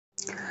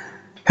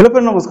Hello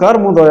friend नमस्कार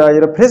मु दया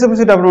ये फ्रेश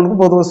एपिसोड आपन को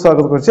बहुत बहुत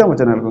स्वागत करछि हम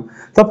चैनल को।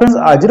 तो फ्रेंड्स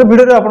आज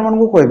वीडियो रे आपन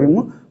को कहबी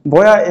मु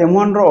बोया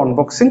M1 रो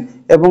अनबॉक्सिंग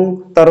एवं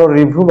तारो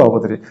रिव्यू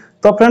बाबत रे।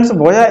 तो फ्रेंड्स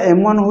बोया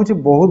M1 होछि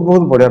बहुत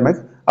बहुत बढ़िया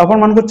माइक आपन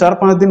मन को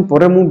 4-5 दिन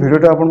परे मु वीडियो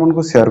रे आपन मन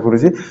को शेयर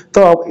करूछि।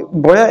 तो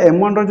बोया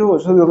M1 रो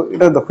जो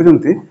एटा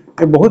देखुजंती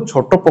ए बहुत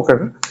छोटो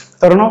पॉकेट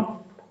कारण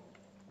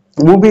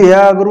मु भी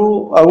या आगु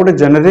आ गोटे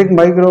जेनेरिक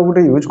माइक रो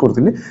गोटे यूज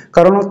करथिली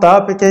कारण ता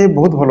अपेक्षा ही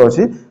बहुत भलो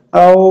अछि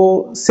आ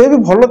से भी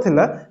भलो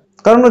थिला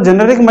कारण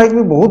जेनेरिक माइक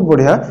भी बहुत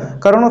बढ़िया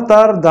कारण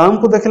तार दाम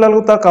को देखला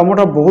ता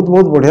कामटा बहुत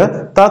बहुत बढ़िया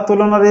ता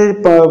तुलना रे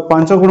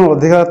 5 गुण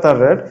अधिका तार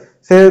रेट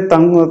से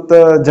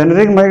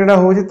जेनेरिक माइकटा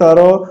होछि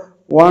तारो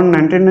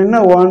 199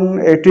 ना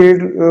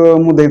 188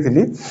 मु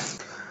देथिली।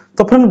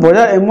 तो फ्रेंड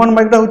बोया M1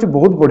 माइकटा होछि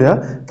बहुत बढ़िया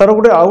तार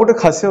गोटे आ गोटे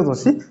खासियत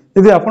अछि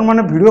यदि आपण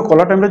माने वीडियो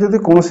कला टाइम रे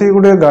जदी कोनोसी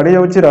गोटे गाड़ी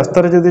जाउछि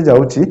रास्ता रे जदी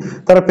जाउछि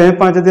तार पे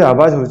पा जदी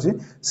आवाज होछि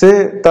से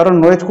तार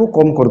नॉइज को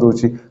कम कर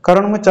दोछि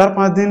कारण मैं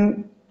 4-5 दिन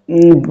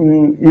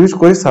यूज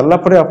कर सारा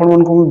पर आपण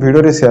मन को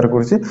वीडियो रे शेयर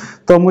करछि।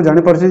 तो मु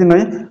जानि परछि कि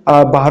नहीं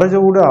बाहर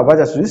जो गोटे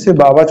आवाज आसुछि से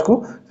आवाज को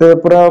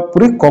पूरा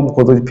पूरी कम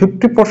कर दोछि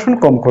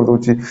 50% कम कर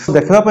दोछि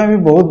देखबा पय भी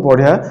बहुत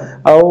बढ़िया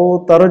आ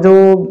तार जो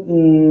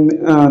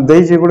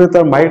देइ जे गोटे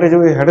तार माइक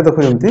जो हेड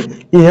देखुजंती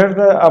ई हेड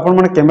आपण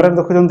माने कैमरा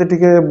देखुजंती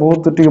टिके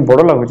बहुत टिके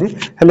बड़ लागुछि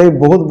हेले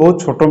बहुत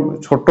बहुत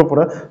छोटो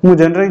पूरा मु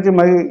जेनेरिक जे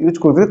माइक यूज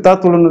करथि ता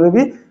तुलना रे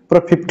भी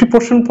पूरा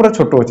 50% पूरा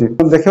छोटो अछि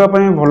देखबा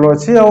पय भलो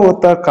अछि आ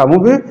ता काम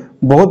भी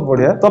बहुत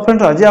बढ़िया। तो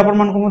फ्रेंड्स आज आपण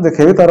मन को मु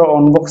देखेबी तार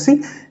अनबॉक्सिंग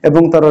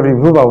एवं तार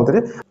रिव्यू बाबत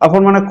रे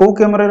आपण माने को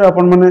कैमरा रे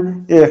आपण माने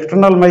ए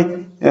एक्सटर्नल माइक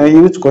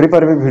यूज करि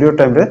पारबे वीडियो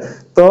टाइम रे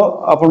तो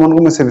आपण मन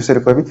को मैं से विषय रे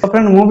कहबी। तो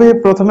फ्रेंड मु भी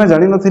प्रथमे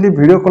जानि नथिली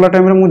वीडियो कला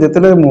टाइम रे मु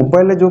जेतेले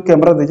मोबाइल रे जो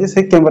कैमरा देछि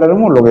से कैमरा रे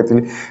मु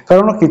लगेतिली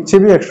कारण किछि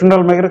भी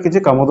एक्सटर्नल माइक रे किछि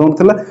काम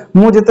दोनथिला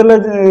मु जेतेले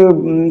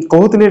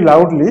कहउतली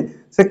लाउडली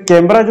से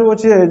कैमरा जो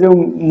अछि जो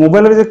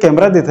मोबाइल रे जो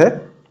कैमरा देथे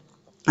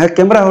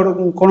कैमरा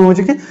कौन हो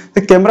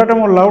कि कैमराटा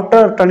मो लाउडटा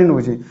टाणी नौ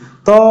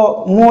तो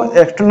मु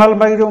एक्सटर्नल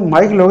माइक जो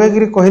माइक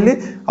लगे कहली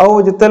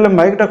आउ जिते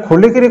माइकटा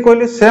खोलिक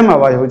कहली सेम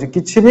आवाज हो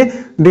किसी भी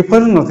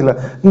डिफरेंस नाला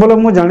बोले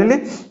मुझे जानिली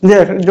जे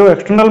जो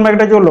एक्सटर्नल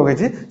माइकटा जो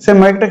लगे से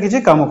माइकटा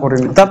किसी काम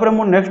करनी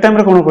मु नेक्स्ट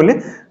टाइम कौन कली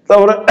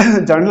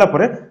जानिला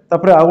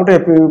तापर आ गोटे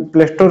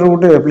प्ले स्टोर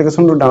गोटे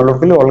एप्लिकेशन डाउनलोड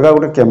कली अलग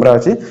गोटे कैमरा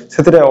अच्छी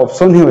से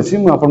ऑप्शन ही अच्छी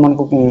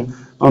मुझे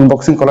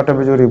अनबॉक्सिंग कला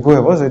टाइम जो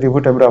रिव्यू हे से रिव्यू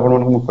टाइम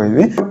आपको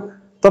कहबी।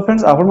 तो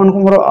फ्रेंड्स आपण मन को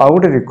मोर आ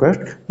गोटे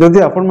रिक्वेस्ट जदि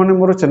आपण माने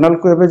मोर चैनल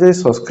को एबे जे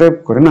सब्सक्राइब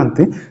करि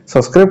नांती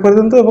सब्सक्राइब कर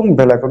दियंतु एवं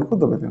बेल आइकन को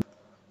दबाइ दियंतु।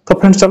 तो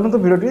फ्रेंड्स चलो तो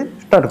वीडियो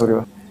स्टार्ट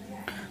करिवा।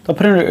 तो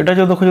फ्रेंड एटा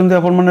जो देखुजंती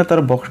आपण माने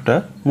तार बॉक्सटा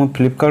मु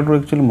फ्लिपकार्ट रो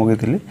एक्चुअली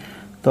मगेथिली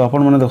तो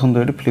आपण माने देखंतु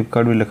एटी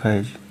फ्लिपकार्ट भी लिखा है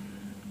ए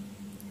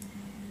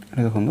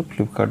देखंतु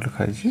फ्लिपकार्ट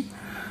लिखा है।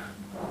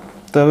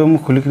 तो एबे मु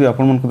खोली के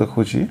आपण मन को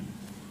देखौची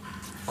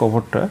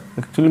कवरटा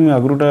एक्चुअली मैं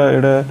आगरुटा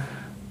एडा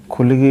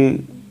खोली के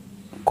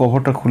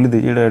कवरटा खोली दे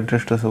एडा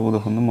एड्रेसटा सब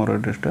देखंतु मोर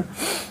एड्रेसटा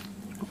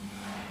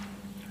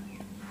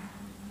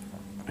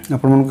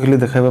आपण मन को खाली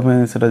देखाइबा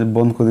में सेटा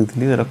बंद कर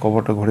देथिली एडा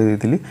कवरटा घोड़ी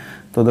देथिली।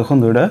 तो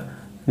देखंतु एडा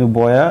जो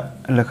बोया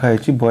लिखा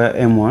है बोया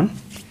M1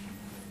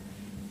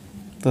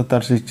 तो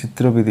तार से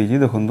चित्र भी देछि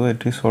देखंतु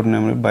एठी शॉर्ट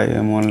नेम रे बाय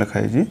M1 लिखा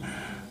है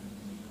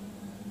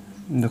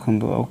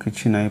देखंतु आ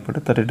किछि नाही पटे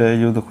तार एटा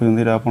जो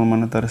देखुजंती आपण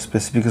माने तार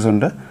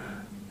स्पेसिफिकेशनटा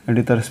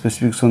एडी तार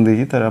स्पेसिफिकेशन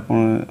देछि तार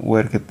आपण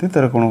वायर केते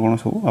तार कोन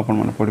सब आपण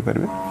माने पढि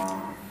पारबे।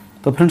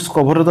 तो फ्रेंड्स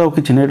कवर तो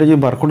किसी ना ये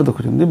बारकोड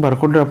देखुं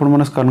बारकोड आपण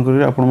मैंने स्कान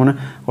कर आपण मैंने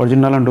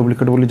ओरिजिनल एंड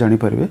डुप्लिकेट बोली जानी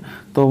पारे।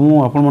 तो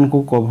मु आपण मन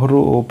को कवर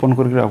ओपन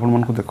करके आपण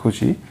मन को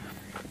देखुची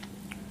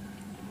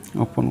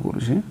ओपन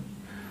करूची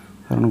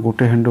कारण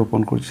गोटे हैंड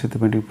ओपन करूची सेते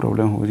पे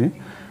प्रॉब्लम होजी।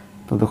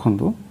 तो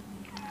देखंतु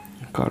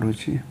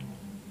काढुची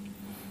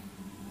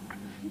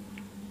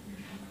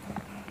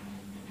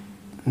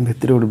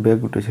भितर गोटे बैग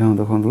गोटे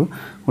देखो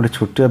गोटे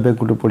छोटिया बैग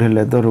गोटे बढ़िया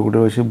लेदर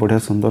गोटे अच्छे बढ़िया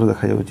सुंदर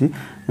देखा जाऊँगी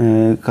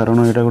कारण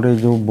यहाँ गोटे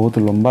जो बहुत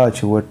लंबा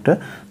अच्छी वेटटा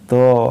तो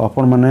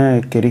आपण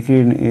मैंने कैरिक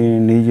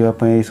नहीं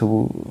जावाई सब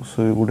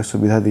गोटे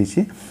सुविधा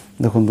देती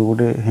देखो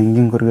गोटे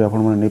हैंगिंग करके आपण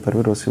मैंने नहीं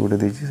पारे रस्सी गोटे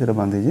देती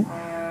बांधी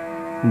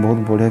बहुत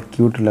बढ़िया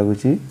क्यूट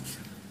लगुच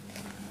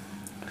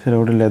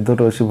गोटे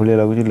लेदर अच्छी भाया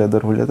लगुच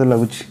लेदर भाया तो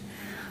लगुच।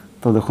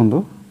 तो देखो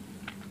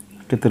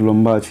केते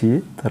लंबा अच्छी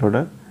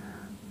तारटा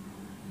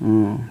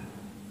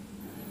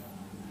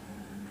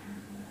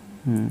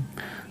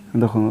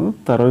देखो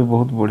तार भी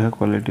बहुत बढ़िया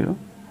क्वालिटी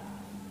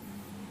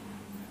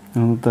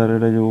तार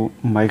एटा जो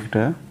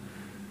माइकटा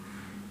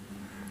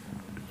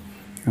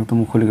तो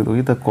मुझे खोलिक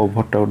देखिए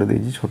कभरटा गोटे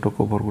देती छोट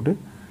कभर गोटे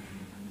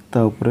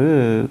ता उपरे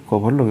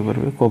कभर लगे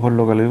पारे कभर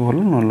लगाले भी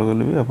भल न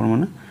लगाले भी आपण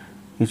मैंने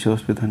किसी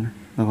असुविधा नहीं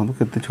देखो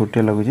केते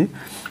छोटिया लगुच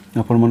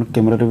आपण मैंने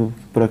कैमरा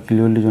पूरा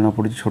क्लीयरली जना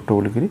पड़ी छोट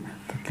बोलिक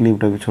तो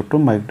क्लिपटा भी छोट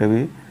माइकटा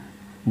भी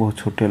बहुत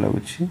छोटिया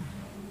लगुच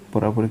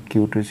पूरा पूरी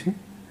क्यूट अच्छी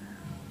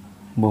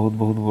बहुत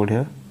बहुत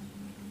बढ़िया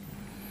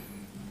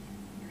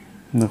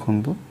देखो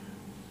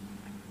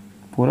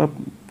पूरा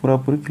पूरा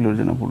पूरी क्लियर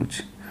जना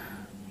पड़ुछि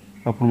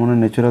आपण माने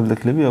नेचुरल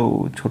देखले भी आ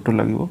छोट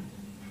लागिवो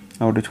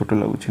आ गोटे छोट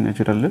लगुच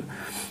नेचुरल।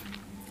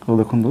 तो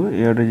देखो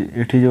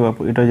एठी जो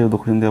एटा जो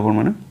देखुछन्ती आपण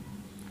माने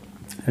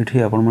एठी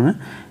आपण माने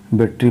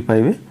बैटरी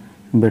पाइबे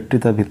बैटरी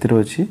ता भितर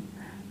अछि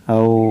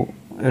आउ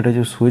एटा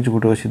जो स्विच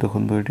गुटे अछि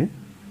देखंतु एठी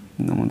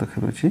हम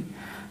देखै अछि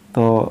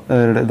तो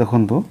एडे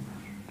देखंतु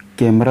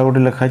कैमरा गोटे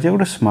लिखा है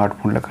गोटे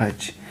स्मार्टफोन लिखा है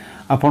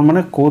आपण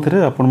माने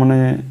कोथरे आपण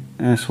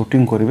माने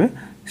शूटिंग करेंगे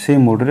से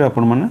मोड रे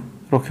आपण माने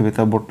रखिबे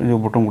ता जो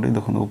बटन गुटे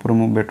देखंतु ऊपर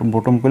मु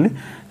बटन कली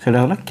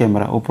सेडा होला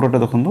कैमरा ऊपरटा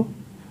देखंतु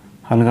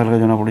हल्का हल्का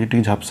जना पड़ी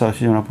टी झापसा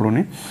अछि जना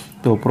पड़ोनी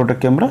तो ऊपरटा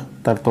कैमरा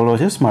तार तळ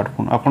अछि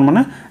स्मार्टफोन आपण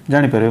माने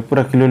जानि पारे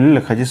पूरा क्लियरली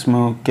लिखा है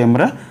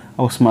कैमरा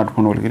और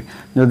स्मार्टफोन बोल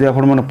जदि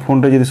आपण माने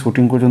फोन रे जदि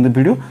शूटिंग करछन्ते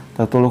वीडियो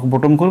ता तळको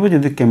बटन करबे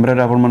जदि कैमरा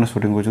रे आपण माने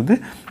शूटिंग करछन्ते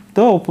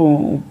तो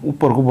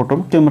ऊपर को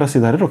बटन कैमरा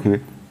सीधा रे रखिबे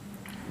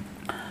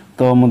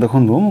तो मु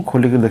देखंतु मु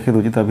खोली के देखै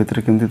दोची ता भीतर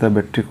केमती ता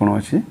बैटरी कोन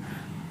अछि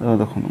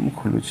देखंतु मु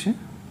खोलुछि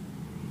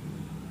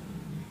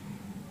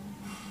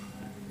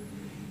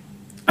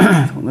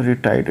रे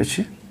टाइट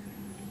अछि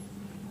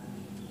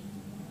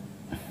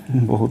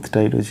बहुत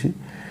टाइट अछि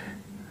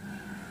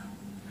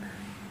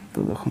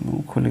तो देखंतु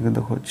मु खोली के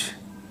देखौछि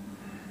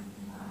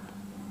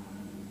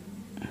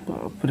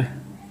बाप रे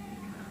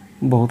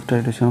बहुत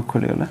टाइट अछि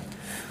खोली गला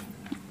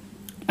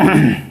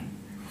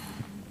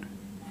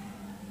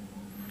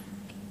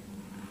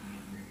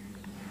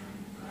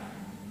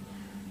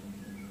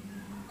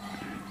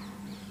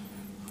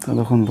तो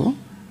देखो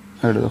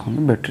ये देखो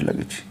बैटरी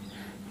लगी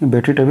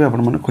बैटरीटा भी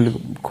आपण मैंने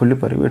खोली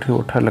पारे ये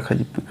अठा लिखा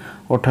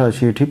अठा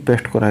अच्छी ये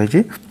पेस्ट कराई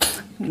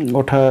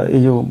अठा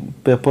ये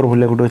पेपर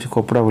भाया गोटे अच्छे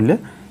कपड़ा भाया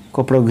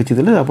कपड़ा घिची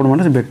देले आपण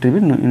मैंने बैटरी भी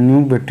न्यू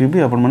बैटरी भी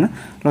आपण मैंने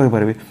लगे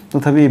पारे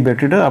तथापि तो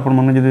बैटरीटा आपण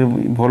मैंने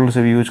जब भल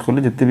से यूज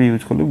कले जिते भी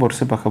यूज कले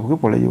वर्षे पाखापाखि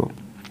पलैज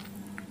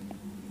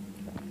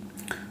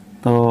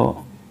तो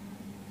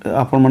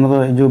आपण मैंने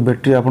तो जो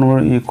बैटरी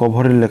आपण ये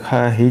कवर लिखा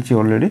है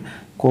ऑलरेडी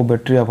को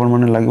बैटरी आपण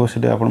माने लागो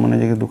से आपण माने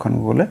जे दुकान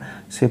को गले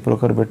से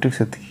प्रकार बैटरी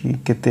से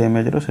केते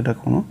एमएच रो सेटा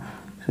कोनो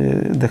से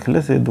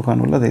देखले से दुकान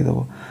वाला दे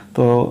देबो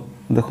तो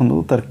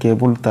देखंतु तार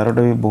केबल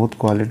तारटा भी बहुत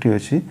क्वालिटी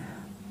अछि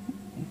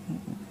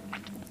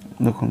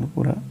देखंतु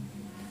पूरा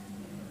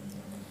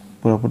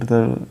पूरा पूरी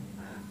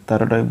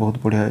तारटा भी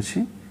बहुत बढ़िया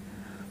अछि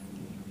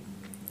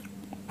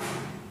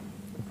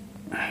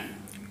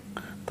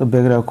तो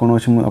बैकग्राउंड कोनो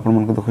अछि आपण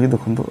मन को देखै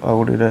देखंतु आ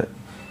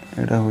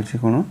एटा होछि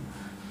कोनो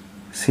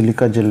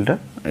सिलिका जेलटा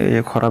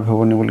ये खराब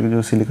हेबनी बोल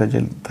जो सिलिका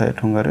जेल थाए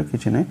ठंगारे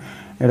किछि नै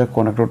एटा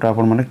कनेक्टरटा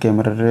आपण माने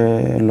कैमरा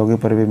रे लगे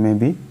परबे मे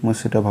बी मो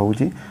सेटा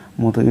भाबुची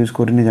मो तो यूज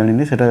करिनि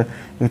जानिनि सेटा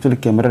एक्चुअली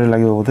कैमरा रे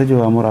लागे बोथे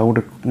जो हमर आ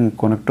गोटे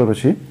कनेक्टर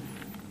अछि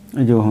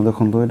जो हम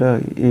देखंतो एटा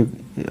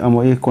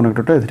हम ये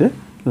कनेक्टरटा एथिरे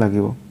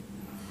लागिवो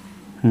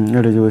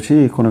एटा जो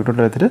अछि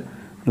कनेक्टरटा एथिरे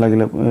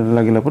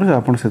लागिला पर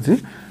आपण सेथि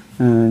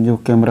जो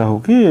कैमरा हो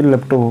कि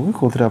लैपटॉप हो कि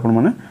कोथरे आपण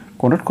माने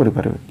कनेक्ट करि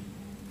पारबे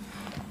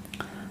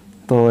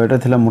तो एटा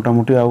थिला मोटा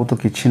मोटी आउ तो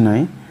किछि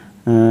नाही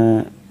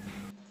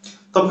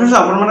तो फ्रेंड्स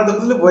आपण माने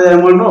देखुले बोया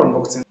एमन रो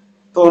अनबॉक्सिंग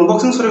तो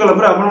अनबॉक्सिंग सरी गला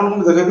पर आपण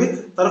माने देखबी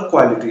तार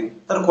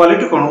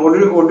क्वालिटी कोन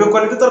ऑडियो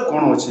क्वालिटी तार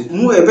कोन अछि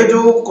मु एबे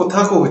जो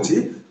कथा कहूची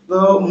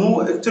तो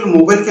मु एक्चुअली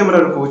मोबाइल कैमरा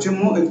रो कहूची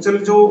मु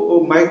एक्चुअली जो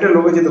माइक रे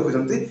लगे जे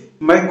देखुचंती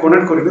माइक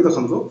कनेक्ट करिके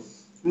देखंतु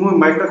मु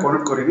माइक टा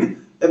कनेक्ट करिनी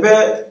एबे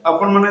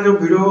आपण माने जो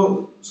वीडियो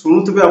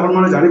सुनुतबे आपण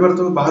माने जानि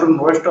परतु बाहर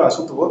नॉइस टा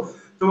आसुतबो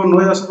जो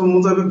नॉइस आसुतो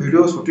मु तो एबे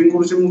वीडियो शूटिंग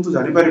करूची मु तो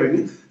जानि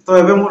पारिबेनी तो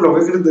एबे मु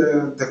लगे के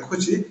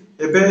देखुची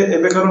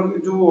एबे कार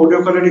जो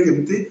ऑडियो क्वालिटी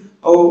केमती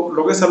आ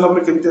लगे सारा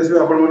पर केमती आसीबे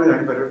आपण माने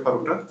जानि पारिबे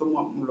फरकटा तो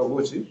मु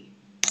लगोची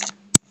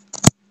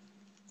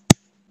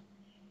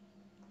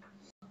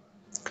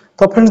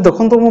तो फ्रेंड्स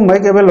देखो मु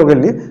माइक एबे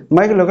लगेली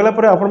माइक लगेला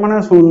पर आपण माने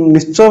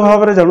निश्चय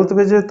भाव में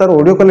जानुतबे जे तार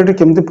ऑडियो क्वालिटी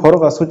केमती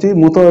फरक आसुची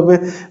मु तो एबे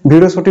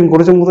वीडियो शूटिंग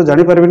करूची मु तो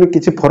जानि पारिबेनी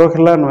किछि फरक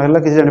हला न हला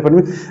किछि जानि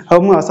पारिबेनी आ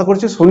मु आशा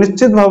करछि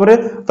सुनिश्चित भाव में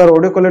तार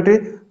ऑडियो क्वालिटी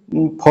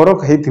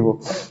फरक हेतिबो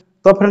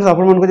तो फ्रेंड्स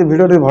आपण मन को जे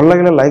वीडियो भल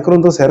लागिला लाइक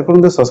करंतु शेयर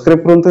करंतु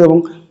सब्सक्राइब करंतु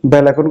एवं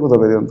बेल आइकन को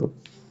दबाइ दियंतु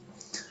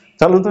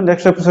चलंतु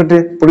नेक्स्ट एपिसोड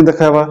पुणी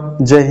देखाबा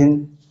जय हिंद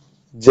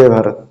जय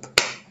भारत।